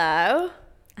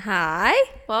Hi.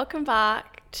 Welcome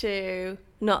back to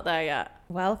Not There Yet.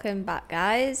 Welcome back,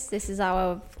 guys. This is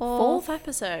our Fourth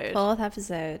episode.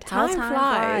 How Time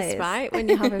flies, right? When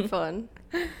you're having fun.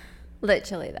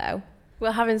 Literally, though.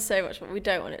 We're having so much fun. We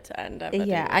don't want it to end ever.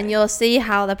 Yeah, and you'll see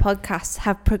how the podcasts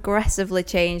have progressively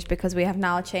changed because we have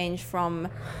now changed from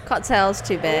cocktails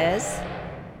to beers.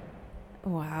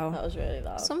 Wow. That was really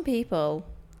loud. Some people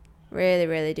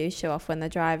really do show off when they're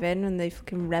driving and they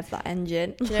fucking rev that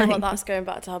engine. Do you know what? That's going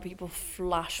back to how people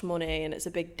flash money and it's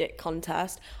a big dick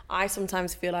contest. I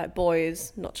sometimes feel like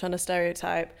boys, not trying to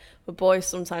stereotype, but boys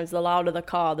sometimes, the louder the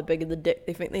car, the bigger the dick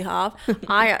they think they have.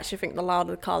 I actually think the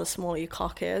louder the car, the smaller your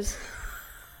cock is.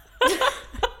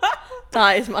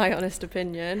 That is my honest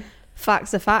opinion.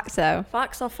 Facts are facts, though.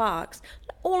 Facts are facts.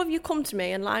 All of you come to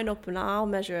me and line up and I'll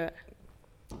measure it.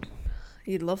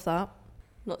 You'd love that.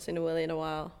 Not seen a willy in a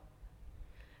while.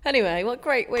 Anyway, what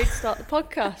great way to start the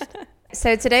podcast.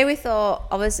 So today we thought,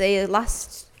 obviously,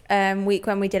 last week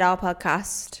when we did our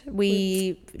podcast,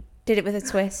 we did it with a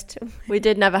twist. We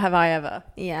did Never Have I Ever.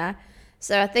 Yeah.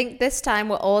 So I think this time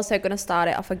we're also going to start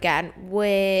it off again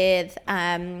with...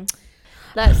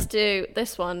 Let's do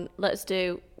this one.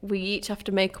 We each have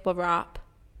to make up a rap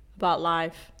about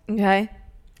life. Okay.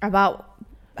 About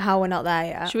how we're not there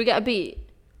yet. Should we get a beat?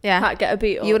 Yeah. Kat, get a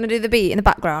beat up. You want to do the beat in the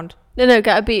background? No,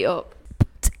 get a beat up.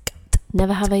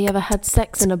 Never have I ever had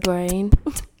sex in a brain.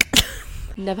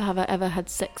 Never have I ever had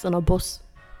sex on a bus.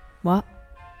 What?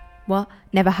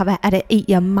 Never have I had to eat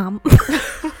your mum.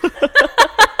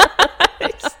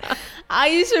 I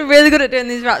used to be really good at doing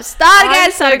these raps. Start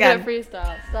again. Good at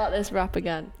freestyle. Start this rap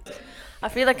again. I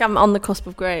feel like I'm on the cusp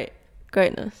of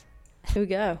greatness. Here we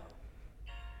go.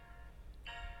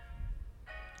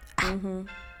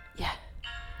 Yeah.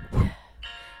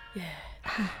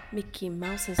 Mickey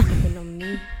Mouse is looking on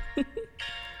me.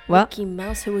 What? Mickey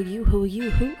Mouse, who are you? Who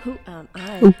am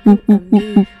I? Who am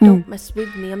me? Don't mess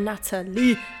with me, I'm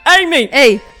Natalie. Amy!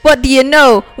 Hey, what do you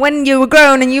know? When you were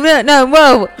grown and you didn't know,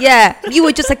 whoa, yeah. You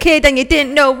were just a kid and you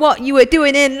didn't know what you were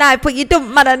doing in life, but you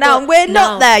don't matter now. But we're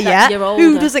not there yet.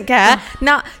 Who doesn't care?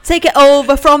 Now, take it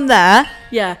over from there.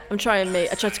 Yeah, I'm trying, mate.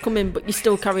 I tried to come in, but you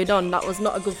still carried on. That was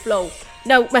not a good flow.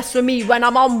 Don't mess with me when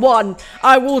I'm on one.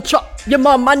 I will chop your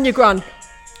mum and your gran.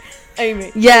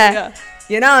 Amy. Yeah.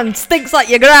 Your nan stinks like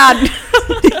your gran.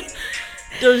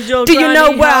 Does your Do you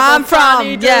know where I'm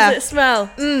from? Does Yeah. it smell?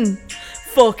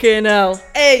 Fucking hell.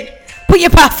 Hey, put your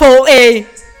bath out, hey.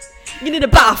 You need a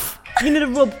bath. You need a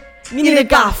rub. You need a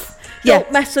gaff. Yeah.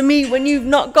 Don't mess with me when you've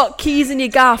not got keys in your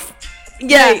gaff.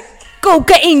 Yeah. Mate. Go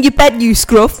get in your bed, you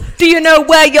scruff. Do you know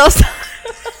where you're...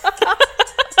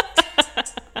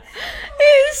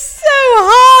 It's so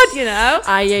hard, you know.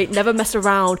 I ain't never mess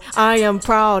around. I am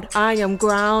proud. I am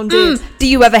grounded. Do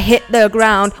you ever hit the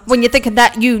ground when you're thinking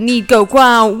that you need go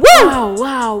ground? Woo!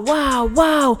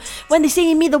 Wow. When they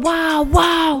see me, the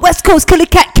wow. West Coast killer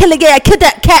cat, kill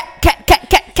that cat.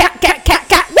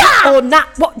 Wow! Or nat,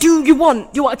 what do you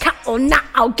want? You want a cat or nat?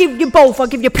 I'll give you both. I'll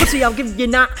give you pussy. I'll give you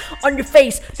nat on your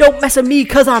face. Don't mess with me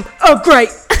because I'm great.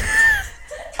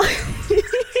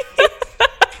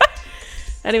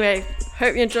 Anyway,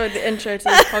 hope you enjoyed the intro to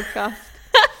this podcast.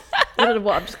 I don't know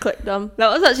what I've just clicked on. That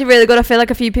was actually really good. I feel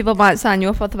like a few people might sign you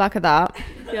up off the back of that.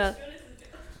 Yeah.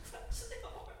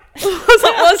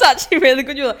 That was actually really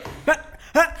good. You were like,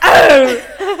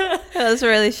 that was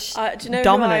really Do you know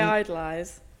dominant. who I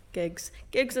idolise? Giggs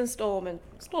and Stormy.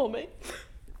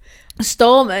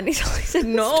 Storman. He said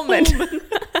Norman.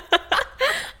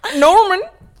 Norman.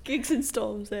 Giggs and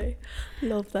Stormzy.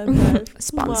 Love them both.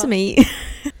 Sponsor me.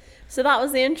 So that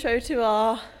was the intro to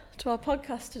our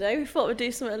podcast today. We thought we'd do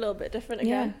something a little bit different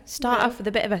again. Start off with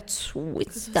a bit of a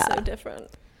twist. So different.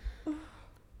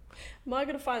 Am I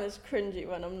gonna find this cringy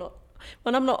when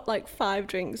I'm not like 5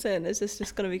 drinks in? Is this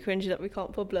just gonna be cringy that we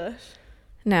can't publish?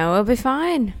 No, we'll be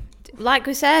fine. Like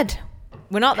we said,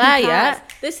 we're not there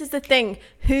yet. This is the thing.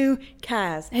 Who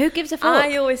cares? Who gives a fuck?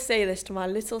 I always say this to my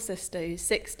little sister who's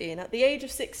 16. At the age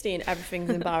of 16, everything's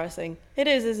embarrassing. It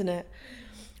is, isn't it?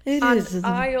 It is.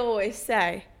 I always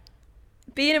say,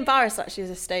 being embarrassed actually is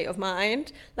a state of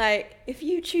mind. Like, if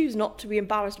you choose not to be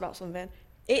embarrassed about something,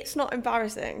 it's not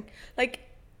embarrassing. Like,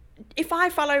 if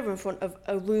I fell over in front of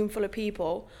a room full of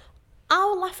people,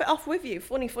 I'll laugh it off with you.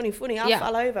 Funny. I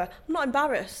fell over. I'm not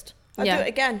embarrassed. I'll do it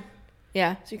again.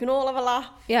 Yeah. So you can all have a laugh.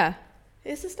 Yeah.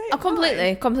 It's a state I of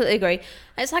mind. completely agree.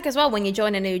 It's like as well when you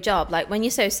join a new job, like when you're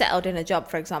so settled in a job,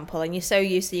 for example, and you're so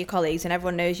used to your colleagues and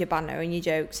everyone knows your banter and your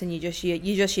jokes and you're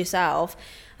just yourself,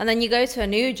 and then you go to a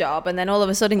new job and then all of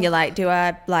a sudden you're like, do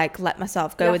I like let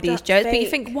myself go with these jokes? But you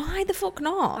think, why the fuck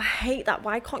not? I hate that.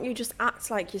 Why can't you just act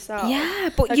like yourself?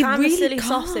 Yeah, but like, you I'm really a silly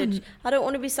can't. sausage. I don't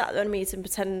want to be sat there in a meeting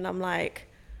pretending I'm like,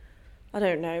 I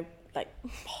don't know, like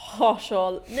posh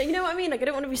or, you know what I mean? Like I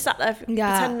don't want to be sat there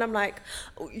pretending I'm like,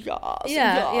 oh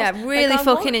yes, really like,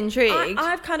 fucking intrigued.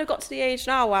 I've kind of got to the age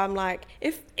now where I'm like,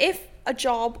 if a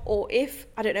job or if,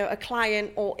 I don't know, a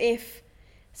client or if,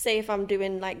 say if I'm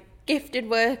doing like gifted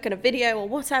work and a video or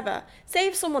whatever, say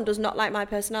if someone does not like my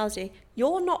personality,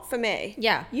 you're not for me.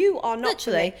 Yeah. You are not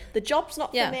Literally. for me. The job's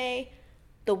not for me.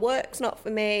 The work's not for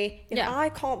me. If I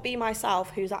can't be myself,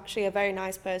 who's actually a very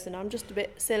nice person, I'm just a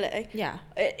bit silly. Yeah.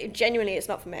 Genuinely, it's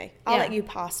not for me. I'll let you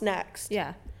pass next.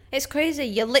 Yeah. It's crazy.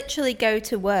 You literally go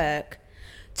to work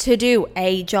to do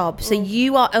a job. So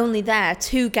you are only there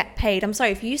to get paid. I'm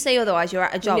sorry, if you say otherwise, you're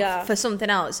at a job for something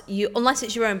else. Unless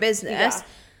it's your own business,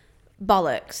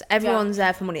 bollocks. Everyone's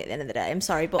there for money at the end of the day. I'm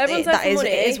sorry, but it is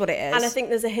what it is. And I think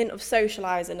there's a hint of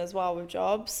socialising as well with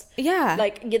jobs. Yeah.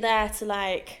 Like, you're there to,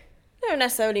 like, you don't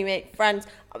necessarily make friends.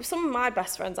 Some of my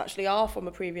best friends actually are from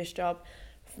a previous job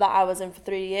that I was in for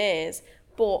 3 years.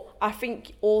 But I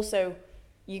think also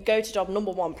you go to job number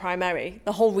one, primary.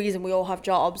 The whole reason we all have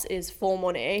jobs is for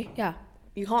money. Yeah.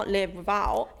 You can't live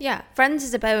without. Yeah. Friends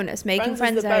is a bonus. Making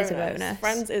friends is a bonus.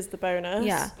 Friends is the bonus.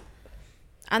 Yeah.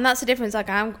 And that's the difference. Like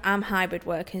I'm hybrid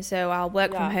working, so I'll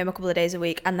work from home a couple of days a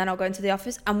week and then I'll go into the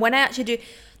office. And when I actually do,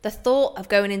 the thought of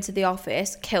going into the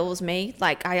office kills me.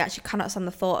 Like I actually cannot stand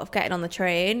the thought of getting on the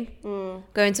train,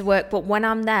 going to work. But when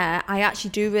I'm there, I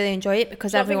actually do really enjoy it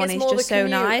because everyone is just so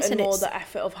nice. And more it's the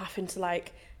effort of having to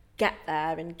like get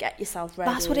there and get yourself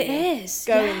ready. That's what it is.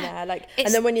 Going there, like,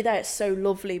 and then when you're there, it's so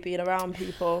lovely being around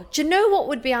people. Do you know what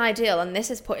would be ideal? And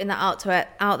this is putting that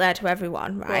out there to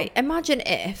everyone, right? Yeah. Imagine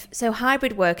if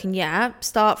hybrid working,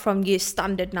 start from your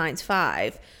standard 9 to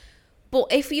 5, but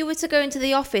if you were to go into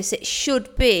the office, it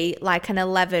should be like an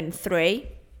 11-3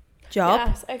 job.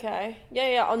 Yes, okay,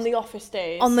 yeah, on the office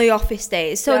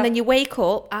days. So and then you wake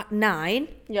up at 9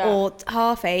 or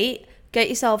 7:30, get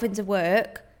yourself into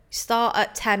work. Start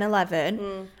at 10,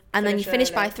 11, and then you finish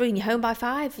by 3 and you're home by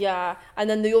 5. Yeah, and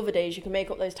then the other days you can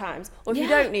make up those times. Or if you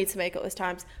don't need to make up those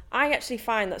times, I actually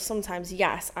find that sometimes,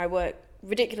 yes, I work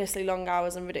ridiculously long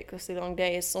hours and ridiculously long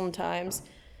days sometimes,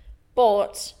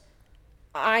 but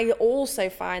I also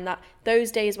find that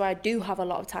those days where I do have a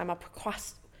lot of time, I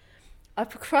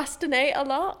procrastinate a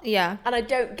lot. Yeah. And I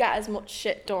don't get as much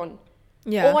shit done.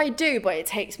 Yeah. Or I do, but it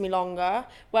takes me longer.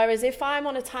 Whereas if I'm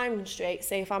on a time constraint,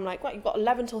 say if I'm like, you've got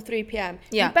 11 till 3 p.m.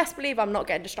 You best believe I'm not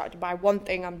getting distracted by one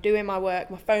thing. I'm doing my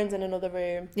work, my phone's in another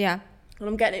room. Yeah. And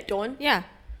I'm getting it done. Yeah.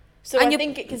 So I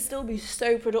think it can still be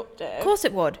so productive. Of course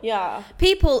it would. Yeah.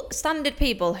 Standard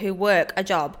people who work a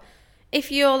job,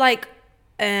 if you're like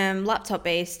laptop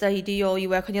based, you do you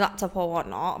work on your laptop or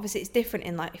whatnot. Obviously it's different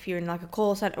in like if you're in like a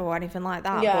call center or anything like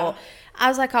that. But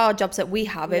as like our jobs that we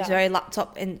have, it's very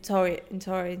laptop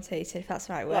orientated, if that's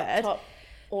the right word. Laptop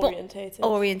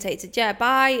orientated. Yeah.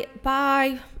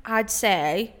 By I'd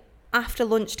say after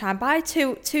lunchtime, by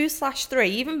 2/3,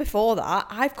 even before that,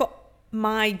 I've got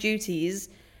my duties,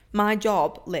 my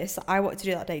job list that I want to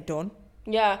do that day done.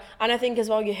 Yeah, and I think as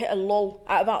well you hit a lull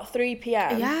at about 3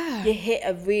 p.m. Yeah. You hit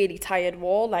a really tired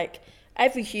wall, like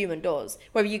every human does.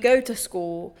 Whether you go to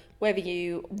school, whether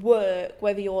you work,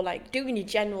 whether you're like doing your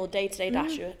general day-to-day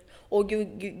dash, or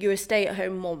you're a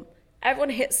stay-at-home mum.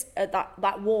 Everyone hits at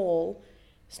that wall.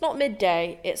 It's not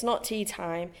midday, it's not tea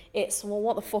time, it's, well,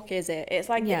 what the fuck is it? It's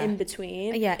like the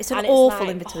in-between. Yeah, it's an awful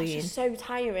in-between. It's just so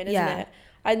tiring, isn't it?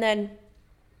 And then,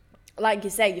 like you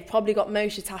say, you've probably got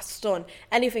most of your tasks done.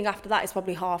 Anything after that is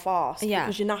probably half-arsed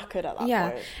because you're knackered at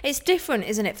that point. It's different,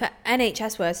 isn't it? For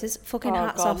NHS workers, fucking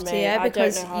hats off to you,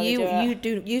 because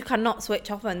you cannot switch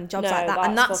off on jobs like that.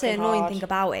 And that's the annoying thing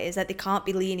about it, is that they can't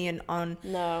be lenient on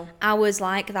hours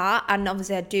like that. And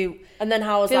obviously I do. And then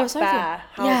how is that fair?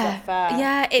 How is that fair?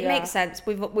 Yeah, it makes sense.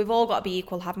 We've all got to be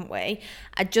equal, haven't we?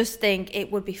 I just think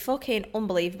it would be fucking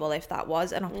unbelievable if that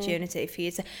was an opportunity for you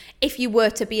to, if you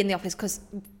were to be in the office, because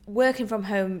working from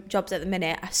home jobs at the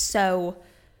minute are so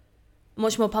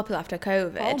much more popular after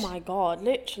COVID. Oh my God,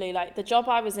 literally, like the job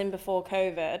I was in before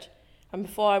COVID and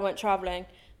before I went travelling,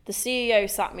 the CEO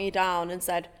sat me down and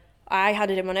said, I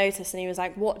handed him a notice and he was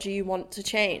like, what do you want to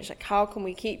change? Like, how can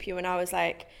we keep you? And I was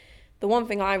like, the one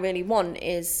thing I really want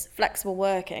is flexible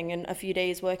working and a few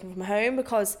days working from home,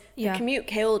 because the commute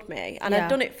killed me. And I've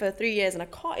done it for 3 years and I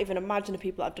can't even imagine the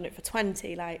people that have done it for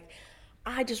 20. Like,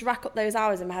 I just rack up those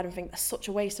hours in my head and think that's such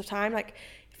a waste of time. Like,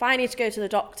 if I need to go to the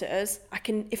doctors,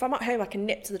 if I'm at home, I can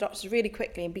nip to the doctors really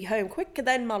quickly and be home quicker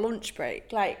than my lunch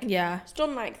break. Like, it's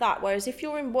done like that. Whereas if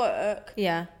you're in work,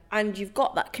 and you've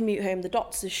got that commute home, the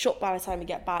doctors are shut by the time you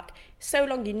get back. So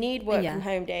long, you need work from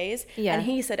home days. And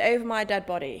he said, over my dead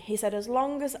body, he said, as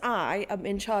long as I am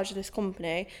in charge of this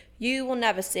company, you will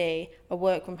never see a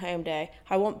work from home day.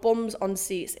 I want bums on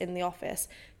seats in the office.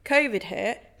 COVID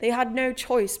hit, they had no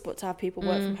choice but to have people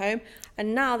work from home.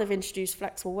 And now they've introduced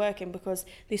flexible working because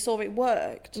they saw it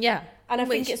worked. Yeah. And I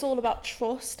think it's all about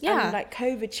trust. Yeah. And like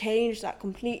COVID changed that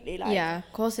completely. Like, yeah,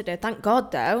 of course it did. Thank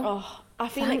God though. Oh, I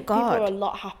feel like people are a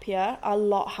lot happier.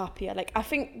 Like, I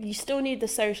think you still need the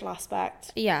social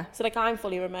aspect. Yeah. So, like, I'm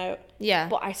fully remote. Yeah.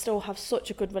 But I still have such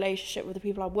a good relationship with the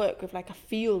people I work with. Like, I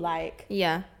feel like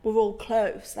we're all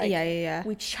close. Like, yeah.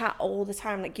 we chat all the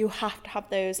time. Like, you have to have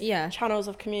those channels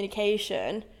of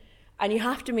communication. And you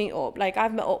have to meet up. Like,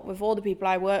 I've met up with all the people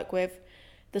I work with,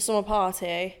 the summer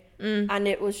party. And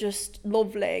it was just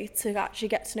lovely to actually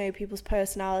get to know people's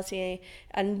personality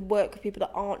and work with people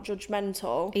that aren't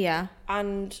judgmental. Yeah.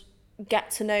 And get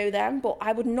to know them. But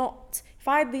I would not,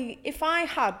 if I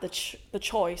had the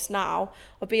choice now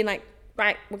of being like,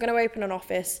 right, we're going to open an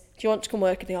office. Do you want to come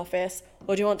work in the office,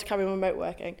 or do you want to carry on remote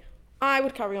working? I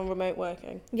would carry on remote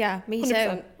working. Yeah, me too.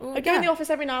 I'd go in the office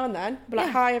every now and then. Be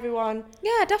like, hi, everyone.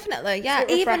 Yeah, definitely. Yeah,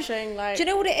 even refreshing. Like, do you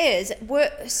know what it is?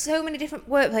 So many different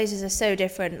workplaces are so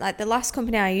different. Like the last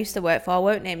company I used to work for, I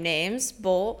won't name names,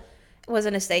 but it was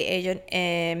an estate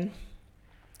agent,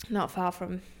 not far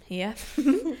from here.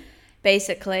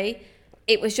 Basically,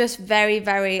 it was just very,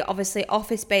 very obviously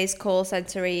office-based call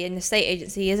centre-y, and the estate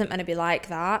agency isn't meant to be like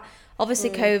that.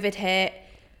 Obviously, COVID hit.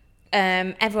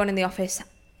 Everyone in the office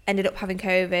ended up having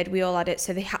COVID. We all had it,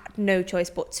 so they had no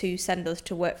choice but to send us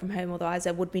to work from home. Otherwise,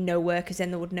 there would be no workers in.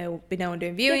 There would be no one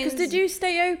doing viewings. Yeah, because did you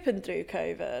stay open through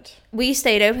COVID? We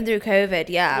stayed open through COVID.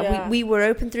 Yeah. We were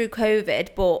open through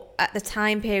COVID, but at the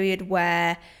time period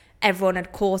where everyone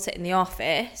had caught it in the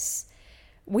office,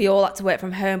 we all had to work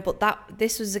from home. But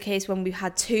this was the case when we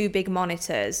had 2 big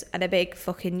monitors and a big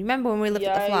fucking. Remember when we lived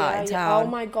at the flat in town? Oh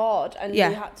my god! And you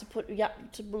had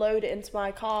to load it into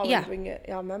my car and bring it.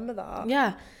 Yeah, I remember that.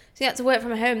 Yeah, so you had to work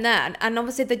from home there, and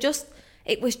obviously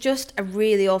it was just a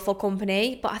really awful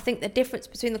company. But I think the difference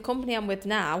between the company I'm with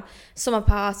now, summer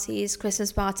parties,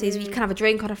 Christmas parties, you can have a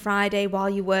drink on a Friday while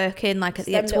you're working, like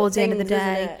towards the end of the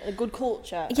day. A good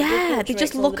culture. Yeah, they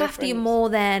just look after you more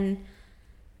than.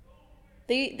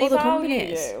 They value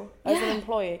you as an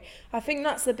employee. I think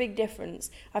that's the big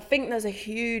difference. I think there's a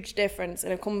huge difference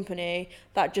in a company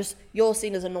that just you're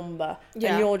seen as a number and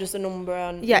you're just a number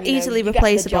and easily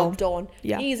replaceable. Get the job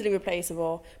done. Easily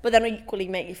replaceable. But then equally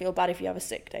make you feel bad if you have a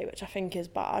sick day, which I think is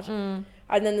bad. And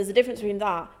then there's a difference between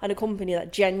that and a company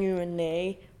that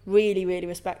genuinely really, really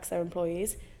respects their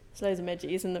employees. There's loads of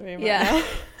midgies in the room right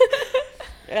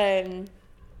now.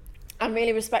 And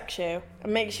really respects you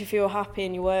and makes you feel happy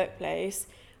in your workplace,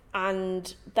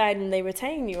 and then they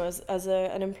retain you as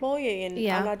an employee.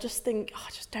 And I just think,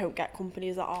 I just don't get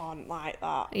companies that aren't like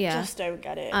that. Just don't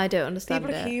get it. I don't understand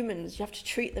People are humans. You have to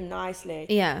treat them nicely.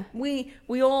 Yeah. We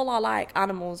all are like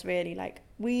animals, really. Like,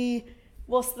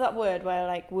 what's that word where,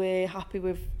 like, we're happy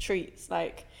with treats?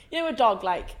 Like, you know, a dog,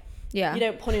 like, you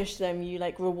don't punish them, you,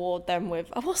 like, reward them with,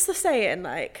 what's the saying,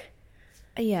 like...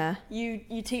 Yeah.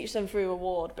 You teach them through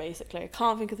reward, basically. I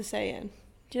can't think of the saying.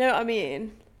 Do you know what I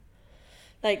mean?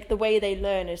 Like, the way they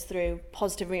learn is through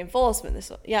positive reinforcement.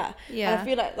 And I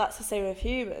feel like that's the same with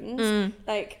humans.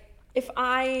 Like, if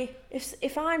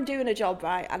I'm doing a job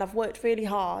right and I've worked really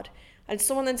hard, and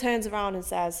someone then turns around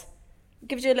and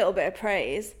gives you a little bit of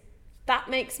praise, that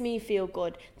makes me feel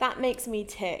good. That makes me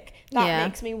tick. That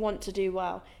makes me want to do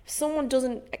well. If someone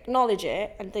doesn't acknowledge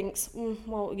it and thinks,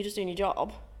 well, you're just doing your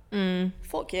job.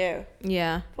 Fuck you.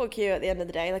 Yeah. Fuck you at the end of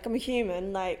the day. Like, I'm a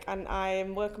human, like, and I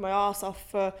am working my arse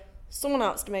off for someone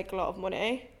else to make a lot of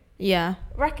money. Yeah.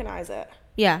 Recognise it.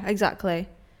 Yeah, exactly.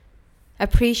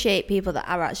 Appreciate people that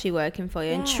are actually working for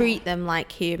you and treat them like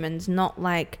humans, not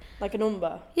like a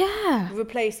number. Yeah.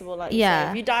 Replaceable, like you say.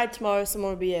 If you died tomorrow,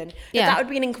 someone would be in. Yeah. That would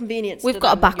be an inconvenience. We've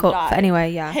got a backup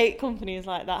anyway, I hate companies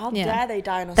like that. How dare they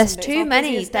die on a There's Sunday? too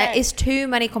many. There is too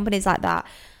many companies like that.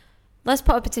 Let's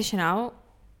put a petition out.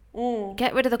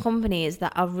 Get rid of the companies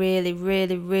that are really,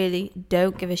 really, really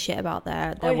don't give a shit about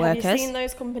their workers. Have you seen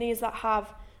those companies that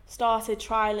have started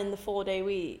trialling the 4-day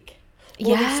week?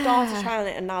 Well, they started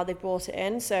trialling it and now they've brought it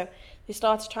in. So they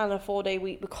started trialling a 4-day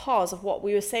week because of what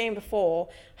we were saying before,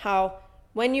 how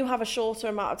when you have a shorter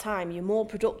amount of time, you're more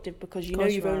productive because you know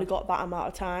you've only got that amount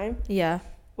of time. Yeah.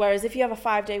 Whereas if you have a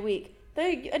 5-day week,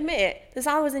 They admit it. There's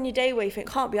hours in your day where you think,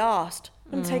 can't be arsed.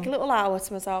 I'm going to take a little hour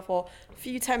to myself or a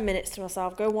few 10 minutes to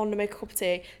myself, go wander, make a cup of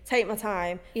tea, take my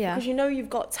time. Yeah. Because you know you've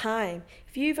got time.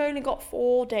 If you've only got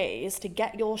 4 days to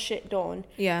get your shit done,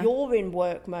 Yeah. you're in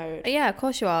work mode. Yeah, of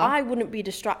course you are. I wouldn't be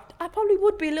distracted. I probably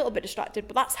would be a little bit distracted,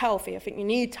 but that's healthy. I think you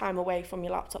need time away from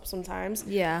your laptop sometimes.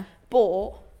 Yeah.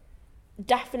 But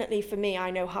definitely for me, I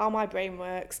know how my brain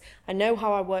works. I know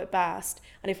how I work best.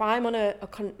 And if I'm on a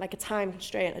time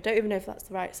constraint, I don't even know if that's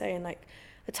the right saying, like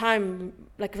a time,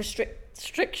 like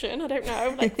restriction, I don't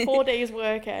know, like 4 days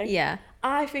working. Yeah.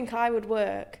 I think I would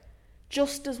work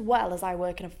just as well as I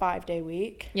work in a 5-day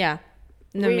week. Yeah.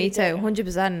 No, Really me too. do.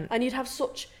 100%. And you'd have a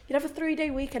 3-day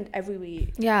weekend every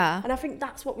week. Yeah. And I think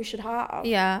that's what we should have.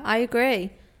 Yeah, I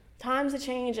agree. Times are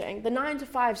changing. The 9 to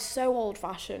 5 is so old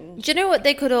fashioned. Do you know what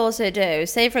they could also do?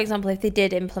 Say, for example, if they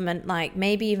did implement, like,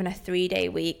 maybe even a 3-day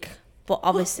week, but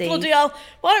obviously... Bloody hell.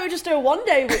 Why don't we just do a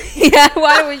 1-day week? Yeah,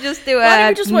 why don't we just do Why don't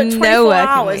we just work 24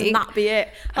 hours week? and that be it?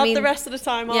 Have the rest of the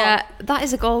time off. Yeah, that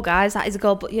is a goal, guys. That is a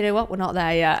goal. But you know what? We're not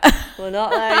there yet. We're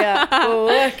not there yet. We're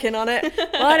working on it.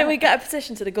 Why don't we get a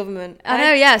petition to the government? I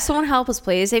know, yeah. Someone help us,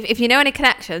 please. If you know any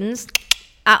connections,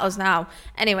 at us now.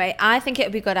 Anyway, I think it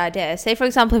would be a good idea. Say, for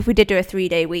example, if we did do a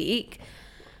 3-day week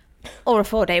or a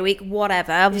 4-day week,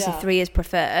 whatever. Obviously, 3 is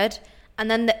preferred. And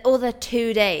then the other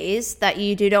 2 days that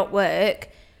you do not work,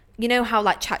 you know how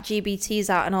like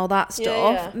ChatGPT's out and all that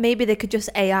stuff. Yeah. Maybe they could just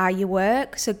AI your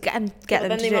work, so get them to do it for you.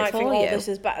 Then they might think, oh, this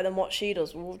is better than what she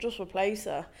does. We'll just replace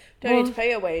her. Don't need to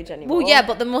pay her wage anymore. Well, yeah,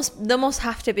 but there must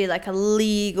have to be like a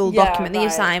legal document that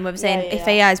you sign with saying if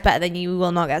AI is better than you, you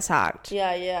will not get sacked.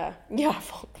 Yeah,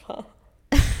 fuck that.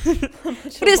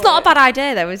 But it's not a bad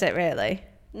idea, though, is it? Really?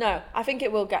 No, I think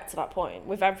it will get to that point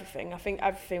with everything. I think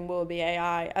everything will be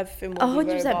AI. Everything will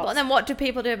be 100%. robots. But then what do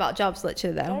people do about jobs,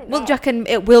 literally, though? Don't Well, know. do you reckon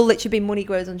it will literally be money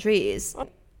grows on trees?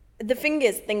 The thing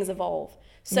is, things evolve.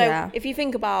 So if you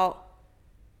think about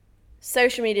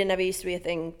social media never used to be a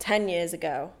thing 10 years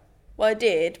ago. Well, it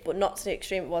did, but not to the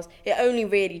extreme it was. It only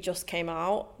really just came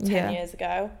out 10 years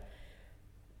ago.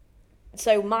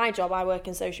 So my job, I work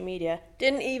in social media,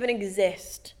 didn't even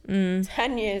exist 10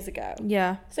 years ago.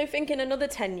 Yeah. So think in another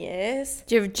 10 years.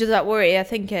 Does that worry you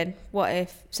thinking, what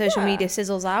if social media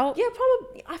sizzles out? Yeah,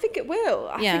 probably. I think it will.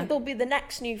 I Yeah. think there'll be the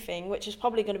next new thing, which is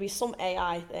probably going to be some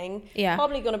AI thing. Yeah.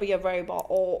 Probably going to be a robot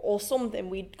or something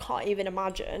we can't even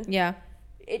imagine. Yeah.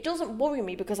 It doesn't worry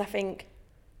me because I think,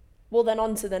 well, then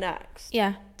on to the next.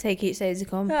 Yeah. Take each day as it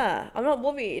comes. Yeah, I'm not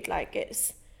worried. Like,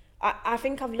 I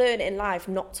think I've learned in life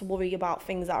not to worry about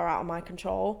things that are out of my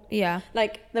control. Yeah.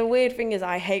 Like, the weird thing is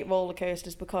I hate roller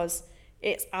coasters because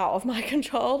it's out of my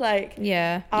control. Like,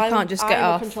 Yeah. You can't just get I'm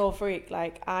off. a control freak.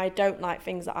 Like, I don't like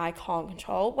things that I can't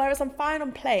control. Whereas I'm fine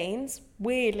on planes.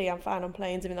 Weirdly, I'm fine on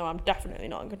planes, even though I'm definitely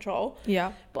not in control.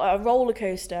 Yeah. But a roller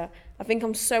coaster, I think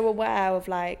I'm so aware of,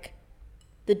 like,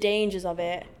 the dangers of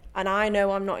it. And I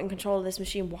know I'm not in control of this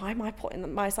machine. Why am I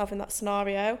putting myself in that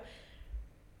scenario?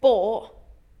 But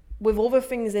with other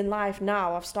things in life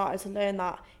now, I've started to learn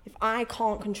that if I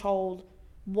can't control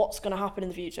what's going to happen in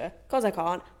the future, because I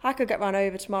can't, I could get run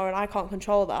over tomorrow and I can't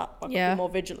control that. I could be more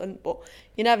vigilant, but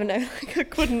you never know. Like, I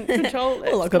couldn't control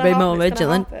it. Well, I could be more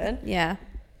vigilant. Yeah.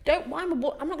 I'm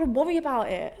not going to worry about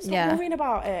it. Stop worrying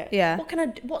about it. Yeah.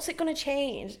 What's it going to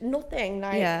change? Nothing.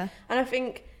 Like, Yeah. And I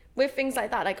think with things like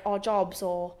that, like our jobs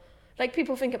or like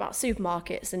people think about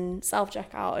supermarkets and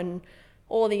self-checkout and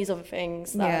all these other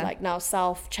things that are like now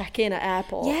self-check-in at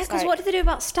airports. Yeah, because like, what do they do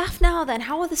about staff now then?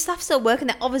 How are the staff still working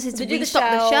there? Obviously to they do restock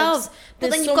the shelves.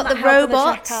 But then you've got the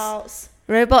robots.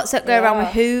 Robots that go around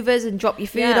with hoovers and drop your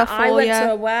food off for you. I went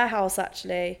to a warehouse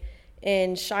actually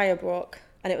in Shirebrook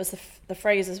and it was the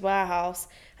Fraser's warehouse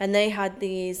and they had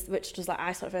these, which was like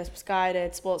Iceland First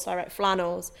Misguided, Sports Direct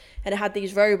flannels, and it had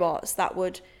these robots that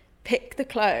would pick the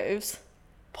clothes,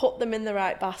 put them in the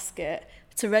right basket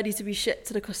to ready to be shipped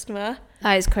to the customer.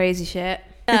 That is crazy shit.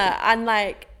 Yeah, and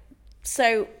like,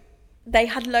 so they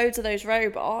had loads of those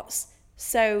robots.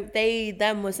 So they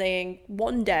then were saying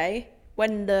one day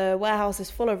when the warehouse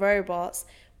is full of robots,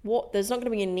 there's not going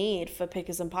to be a need for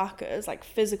pickers and packers, like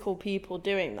physical people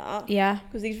doing that. Yeah.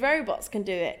 Because these robots can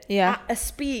do it at a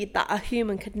speed that a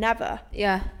human could never.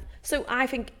 Yeah. So I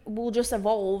think we'll just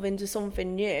evolve into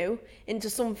something new, into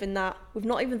something that we've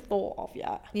not even thought of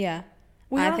yet. Yeah.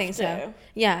 I think so.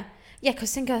 Yeah. Yeah,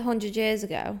 because think 100 years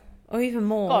ago, or even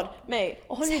more. God, mate,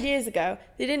 100 years ago,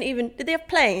 did they have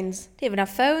planes? They didn't even have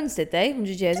phones, did they?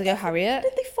 100 years ago, Harriet.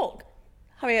 Did they fuck?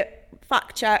 Harriet,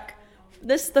 fact check.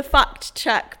 This is the fact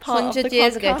check part of the 100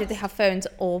 years ago, podcast. did they have phones?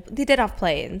 Or they did have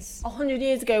planes. 100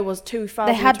 years ago was 2023.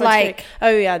 They had like...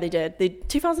 Oh, yeah, they did.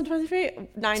 2023?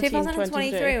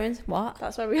 2023 was what?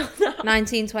 That's where we are now.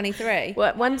 1923.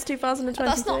 When's 2023?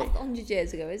 That's not 100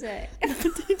 years ago, is it?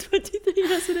 1923,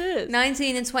 yes it is.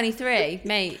 19 and 23,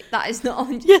 mate. That is not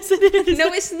 100. Yes, it is.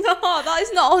 No, it's not. That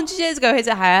is not 100 years ago. Is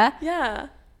it higher? Yeah.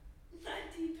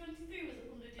 1923 was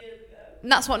 100 years ago.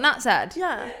 And that's what Nat said.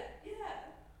 Yeah. Yeah.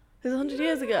 It was 100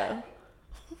 years ago.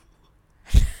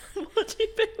 What do you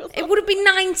think was It would have been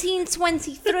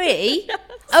 1923. Yes.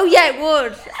 Oh yeah, it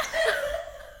would.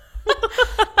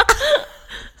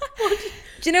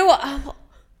 Do you know what?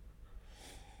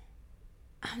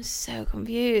 I'm so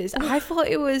confused. I thought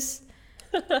it was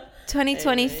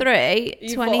 2023.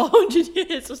 You thought 100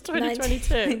 years was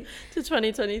 2022 to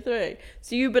 2023.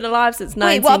 So you've been alive since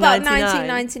 1999. Wait, what about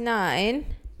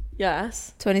 1999?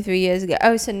 Yes. 23 years ago.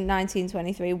 Oh, so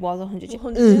 1923 was 100 years.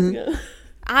 100 years ago.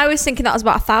 I was thinking that was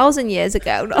about 1,000 years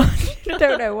ago. No, I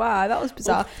don't know why. That was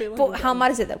bizarre. But how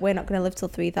mad is it that we're not going to live till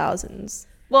 3000s?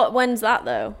 What? When's that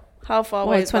though? How far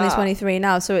away Well, is 2023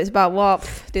 now, so it's about what?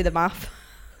 Do the math.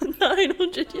 that?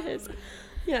 900 years.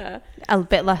 Yeah. A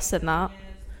bit less than that.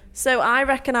 So I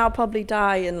reckon I'll probably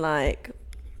die in like...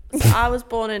 So I was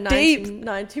born in Deep.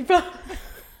 1995.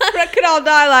 I reckon I'll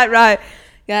die like, right,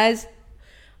 guys,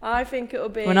 I think it'll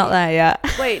be... we're not there yet.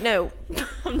 Wait, no.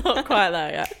 I'm not quite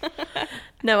there yet.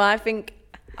 No, I think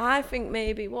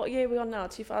maybe... What year are we on now?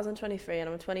 2023 and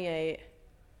I'm 28.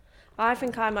 I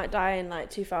think I might die in like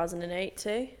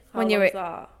 2080. When you're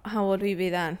that? How old will you be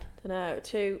then? I don't know.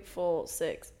 2, 4,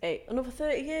 6, 8. Another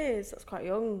 30 years. That's quite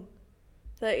young.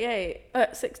 38.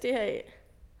 68.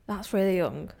 That's really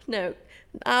young. No.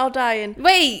 I'll die in...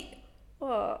 Wait,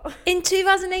 What? in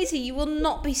 2080, you will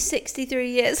not be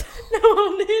 63 years. No,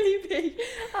 I'll nearly be...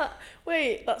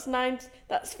 wait,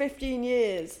 that's 15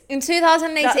 years. In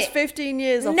 2080. That's 15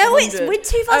 years off No, 100.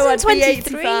 it's with Oh, I'd be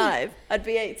 2023. 85. I'd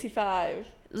be 85.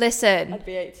 Listen. I'd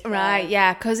be 85. Right,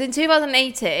 yeah, because in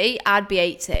 2080, I'd be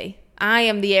 80. I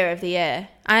am the year of the year.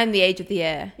 I am the age of the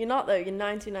year. You're not though, you're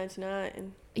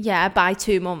 1999. Yeah, by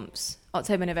 2 months.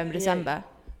 October, November, December.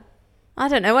 I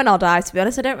don't know when I'll die, to be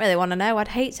honest. I don't really want to know. I'd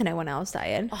hate to know when else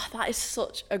dying. Oh, that is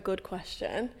such a good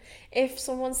question. If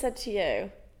someone said to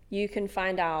you, you can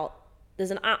find out,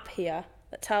 there's an app here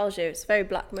that tells you, it's very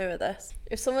Black Mirror this.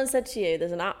 If someone said to you,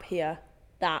 there's an app here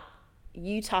that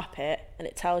you tap it and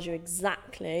it tells you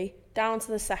exactly, down to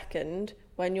the second,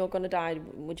 when you're going to die,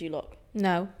 would you look?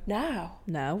 No. No.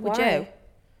 No. Would Why? you?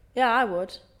 Yeah, I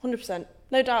would. 100%.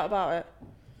 No doubt about it.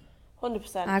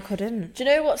 100%. I couldn't. Do you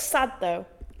know what's sad though?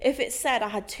 If it said I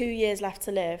had 2 years left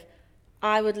to live,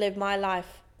 I would live my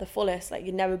life the fullest, like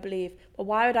you'd never believe. But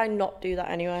why would I not do that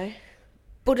anyway?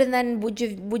 But and then would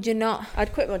you not?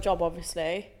 I'd quit my job,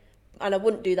 obviously. And I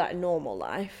wouldn't do that in normal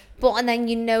life. But and then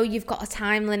you've got a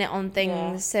time limit on things,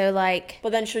 Yeah. so like.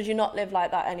 But then should you not live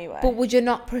like that anyway? But would you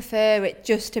not prefer it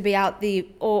just to be out the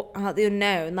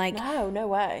unknown? Like. No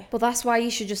way. But that's why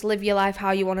you should just live your life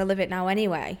how you want to live it now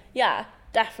anyway. Yeah,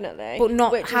 definitely. But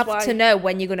not Which is have why to know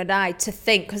when you're going to die to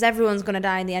think, because everyone's going to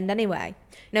die in the end anyway,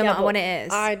 no Yeah, matter but when it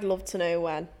is. I'd love to know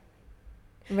when.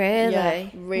 Really? Yeah,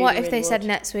 really, what if really they said would.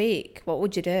 next week? What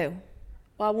would you do?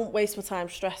 Well, I wouldn't waste my time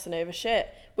stressing over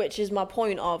shit, which is my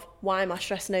point of why am I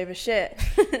stressing over shit?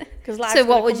 Because So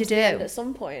what would you do? At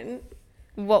some point.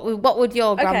 What would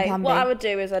your grand Okay, plan what be? I would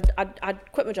do is I'd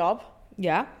quit my job,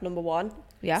 Yeah. number one.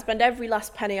 Yeah. Spend every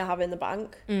last penny I have in the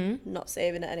bank, not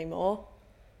saving it anymore.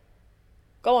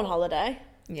 Go on holiday,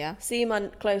 Yeah. see my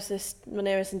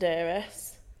nearest and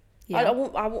dearest. Yeah.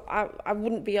 I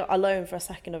wouldn't be alone for a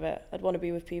second of it. I'd want to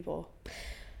be with people.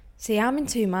 See, I'm in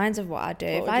two minds of what I'd do.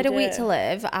 What If would I had you a week do? to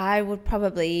live, I would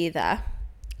probably either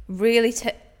really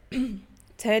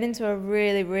turn into a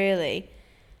really, really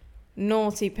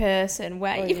naughty person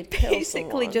where Or you you'd kill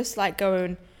basically someone. just like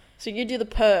going, So you do the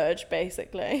purge,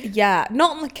 basically. yeah,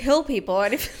 not like kill people or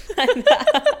anything like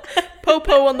that.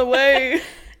 Popo on the way.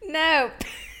 No.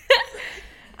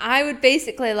 I would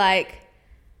basically like,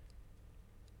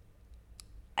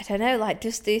 I don't know, like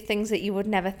just do things that you would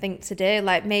never think to do.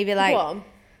 Like maybe like, Go on.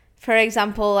 for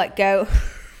example, like go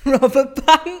rob a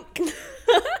bank.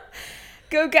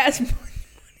 Go get as much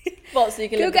What, so you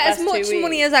can go live get the as best much 2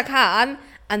 money weeks? as I can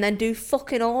and then do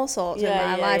fucking all sorts in Yeah,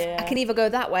 my yeah, life. yeah. I can either go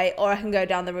that way or I can go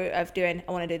down the route of doing,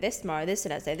 I want to do this tomorrow, this the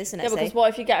next day, this the Yeah, next because day. what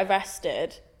if you get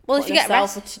arrested? Well, if Putting you get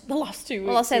yourself arrested, for the last 2 weeks.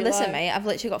 well, I'll say, of your listen, life. mate, I've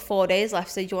literally got 4 days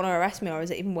left, so do you want to arrest me or is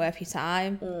it even worth your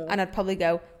time? And I'd probably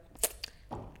go,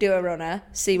 do a runner,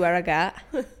 see where I get.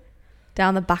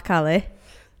 Down the back alley.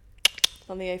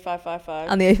 On the A555.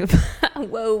 On the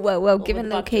whoa, the giving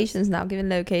badges. locations now, giving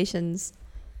locations.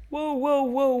 Whoa, whoa,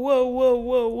 whoa, whoa, whoa,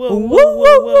 whoa, whoa, Whoa,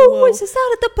 whoa, whoa, it's the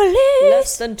sound of the police.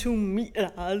 Less than 2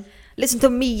 meters. Listen to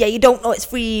me, yeah, you don't know it's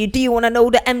free. Do you want to know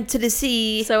the M to the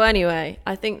C? So anyway,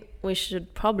 I think we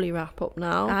should probably wrap up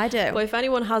now. I do. But if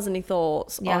anyone has any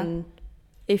thoughts on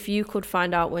if you could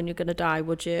find out when you're going to die,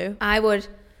 would you? I would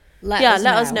let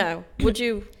us know. Would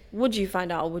you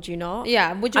find out or would you not?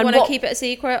 Yeah, would you want to keep it a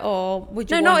secret or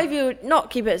would you not if you not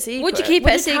keep it a secret. Would you keep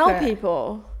it a secret? Tell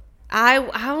people? I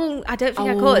don't think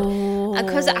I could.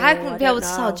 Because I wouldn't be able to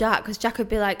tell Jack because Jack would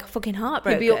be like fucking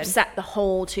heartbroken. He'd be upset the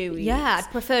whole 2 weeks. Yeah, I'd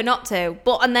prefer not to.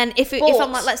 And then if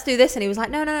I'm like, let's do this, and he was like,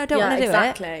 no, don't want to do it.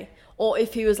 Exactly. Or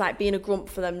if he was like being a grump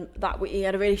for them that week, he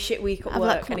had a really shit week at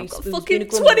work. Like, and he's fucking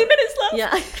 20 minutes left. Yeah.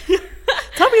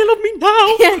 Tell me you love me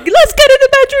now. Yeah, let's get in the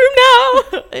bedroom now.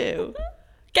 Ew.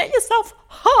 Get yourself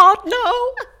hard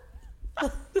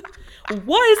now.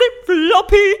 Why is it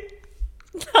floppy?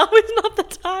 Now is not the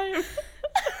time.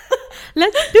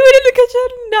 Let's do it in the kitchen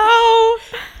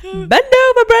now. Bend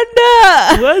over,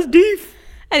 Brenda. Where's Deef?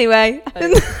 Anyway.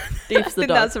 Deef's the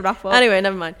dog. That's a wrap up. Anyway,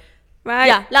 never mind. Right.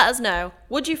 Yeah, let us know.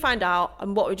 Would you find out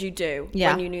and what would you do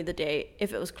when you knew the date,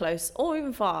 if it was close or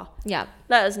even far? Yeah.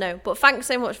 Let us know. But thanks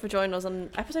so much for joining us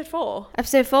on episode 4.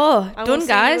 Episode 4. And Done, we'll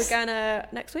guys. See you again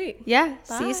next week. Yeah.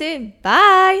 Bye. See you soon.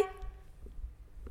 Bye.